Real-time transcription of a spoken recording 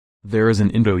There is an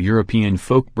Indo-European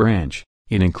folk branch.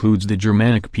 It includes the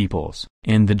Germanic peoples,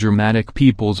 and the Germanic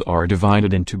peoples are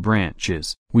divided into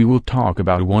branches. We will talk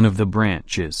about one of the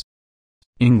branches.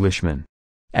 Englishmen.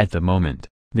 At the moment,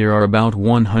 there are about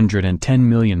 110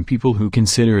 million people who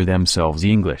consider themselves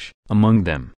English. Among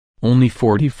them, only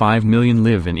 45 million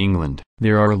live in England.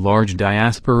 There are large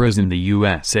diasporas in the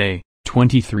USA,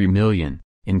 23 million,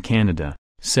 in Canada,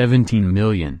 17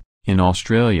 million, in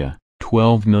Australia,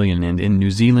 12 million, and in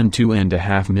New Zealand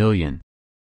 2.5 million.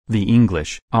 The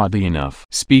English, oddly enough,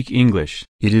 speak English.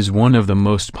 It is one of the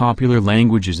most popular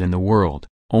languages in the world.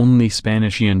 Only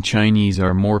Spanish and Chinese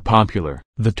are more popular.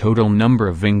 The total number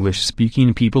of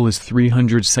English-speaking people is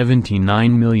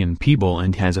 379 million people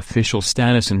and has official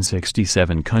status in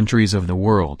 67 countries of the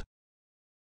world.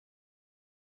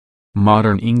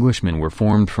 Modern Englishmen were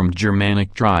formed from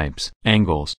Germanic tribes,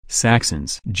 Angles,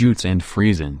 Saxons, Jutes and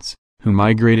Friesans, who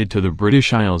migrated to the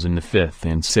British Isles in the 5th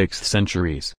and 6th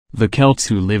centuries. The Celts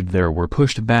who lived there were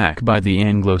pushed back by the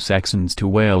Anglo-Saxons to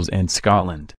Wales and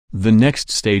Scotland. The next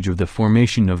stage of the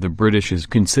formation of the British is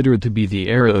considered to be the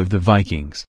era of the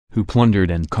Vikings, who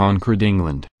plundered and conquered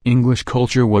England. English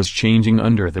culture was changing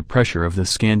under the pressure of the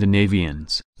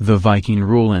Scandinavians. The Viking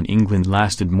rule in England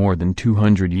lasted more than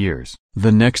 200 years.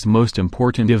 The next most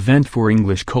important event for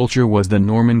English culture was the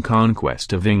Norman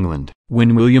conquest of England.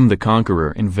 When William the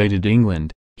Conqueror invaded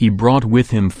England, he brought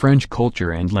with him French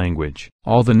culture and language.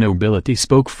 All the nobility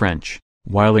spoke French,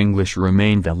 while English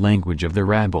remained the language of the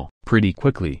rabble. Pretty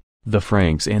quickly, the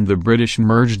Franks and the British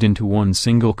merged into one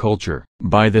single culture.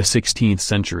 By the 16th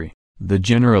century, the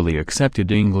generally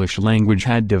accepted English language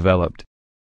had developed.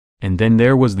 And then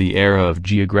there was the era of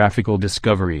geographical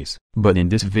discoveries. But in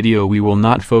this video we will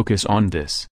not focus on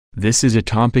this. This is a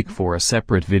topic for a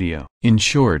separate video. In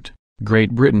short,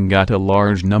 Great Britain got a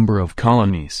large number of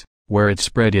colonies, where it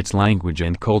spread its language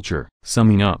and culture.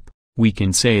 Summing up, we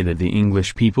can say that the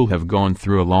English people have gone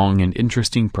through a long and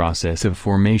interesting process of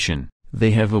formation.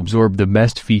 They have absorbed the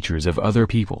best features of other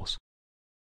peoples,